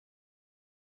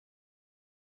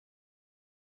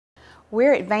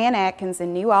We're at Van Atkins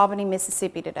in New Albany,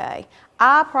 Mississippi today.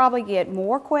 I probably get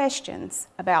more questions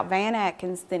about Van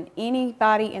Atkins than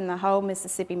anybody in the whole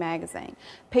Mississippi magazine.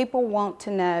 People want to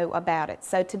know about it.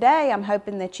 So today I'm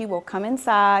hoping that you will come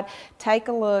inside, take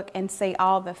a look, and see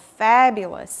all the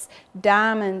fabulous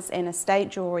diamonds and estate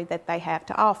jewelry that they have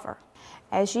to offer.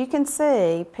 As you can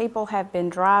see, people have been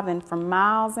driving for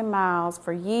miles and miles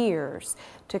for years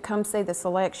to come see the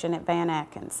selection at Van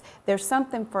Atkins. There's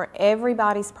something for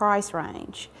everybody's price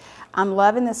range. I'm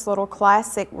loving this little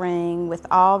classic ring with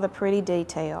all the pretty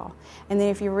detail. And then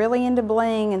if you're really into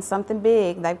bling and something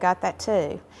big, they've got that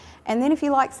too. And then if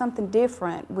you like something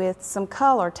different with some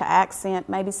color to accent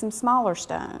maybe some smaller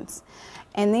stones.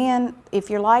 And then if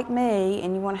you're like me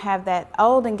and you want to have that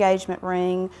old engagement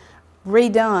ring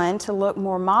redone to look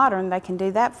more modern, they can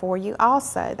do that for you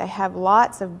also. They have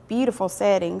lots of beautiful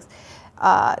settings.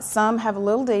 Some have a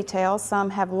little detail,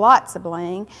 some have lots of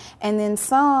bling, and then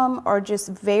some are just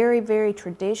very, very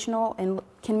traditional and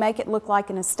can make it look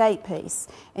like an estate piece.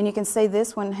 And you can see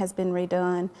this one has been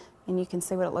redone, and you can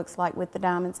see what it looks like with the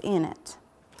diamonds in it.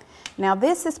 Now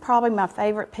this is probably my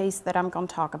favorite piece that I'm going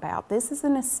to talk about. This is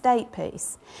an estate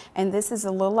piece, and this is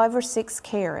a little over 6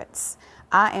 carats.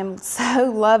 I am so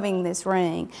loving this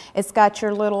ring. It's got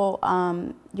your little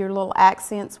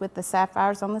accents with the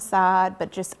sapphires on the side,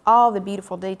 but just all the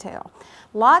beautiful detail.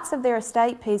 Lots of their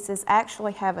estate pieces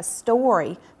actually have a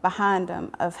story behind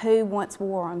them of who once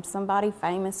wore them. Somebody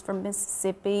famous from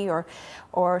Mississippi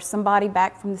or somebody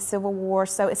back from the Civil War.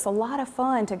 So it's a lot of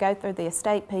fun to go through the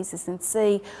estate pieces and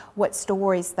see what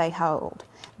stories they hold.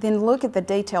 Then look at the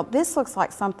detail. This looks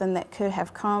like something that could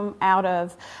have come out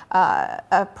of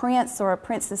a prince or a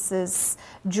princess's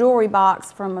jewelry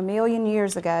box from a million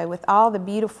years ago with all the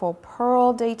beautiful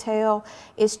pearl detail.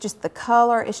 It's just the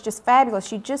color. It's just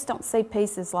fabulous. You just don't see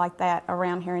pieces like that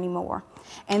around here anymore.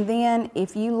 And then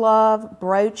if you love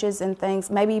brooches and things,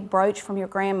 maybe a brooch from your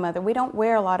grandmother. We don't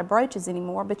wear a lot of brooches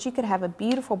anymore, but you could have a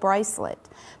beautiful bracelet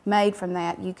made from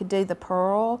that. You could do the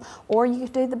pearl or you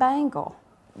could do the bangle.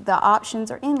 The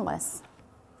options are endless.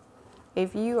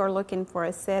 If you are looking for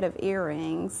a set of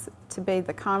earrings to be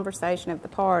the conversation of the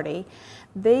party,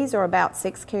 these are about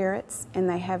 6 carats and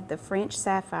they have the French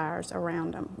sapphires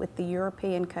around them with the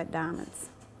European cut diamonds.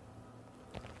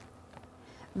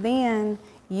 Then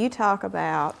you talk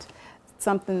about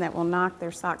something that will knock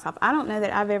their socks off. I don't know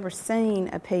that I've ever seen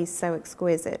a piece so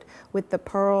exquisite with the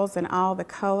pearls and all the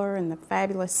color and the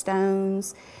fabulous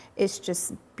stones. It's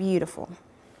just beautiful.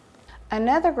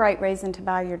 Another great reason to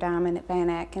buy your diamond at Van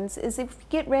Atkins is if you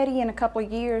get ready in a couple of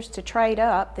years to trade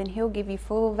up, then he'll give you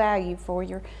full value for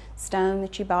your stone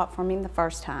that you bought from him the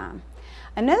first time.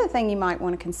 Another thing you might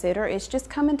want to consider is just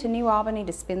coming to New Albany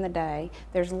to spend the day.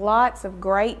 There's lots of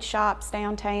great shops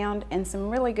downtown and some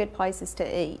really good places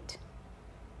to eat.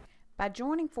 By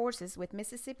joining forces with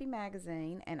Mississippi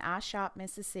Magazine and I Shop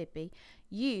Mississippi,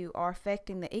 you are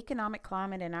affecting the economic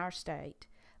climate in our state.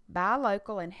 Buy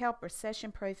local and help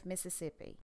recession-proof Mississippi.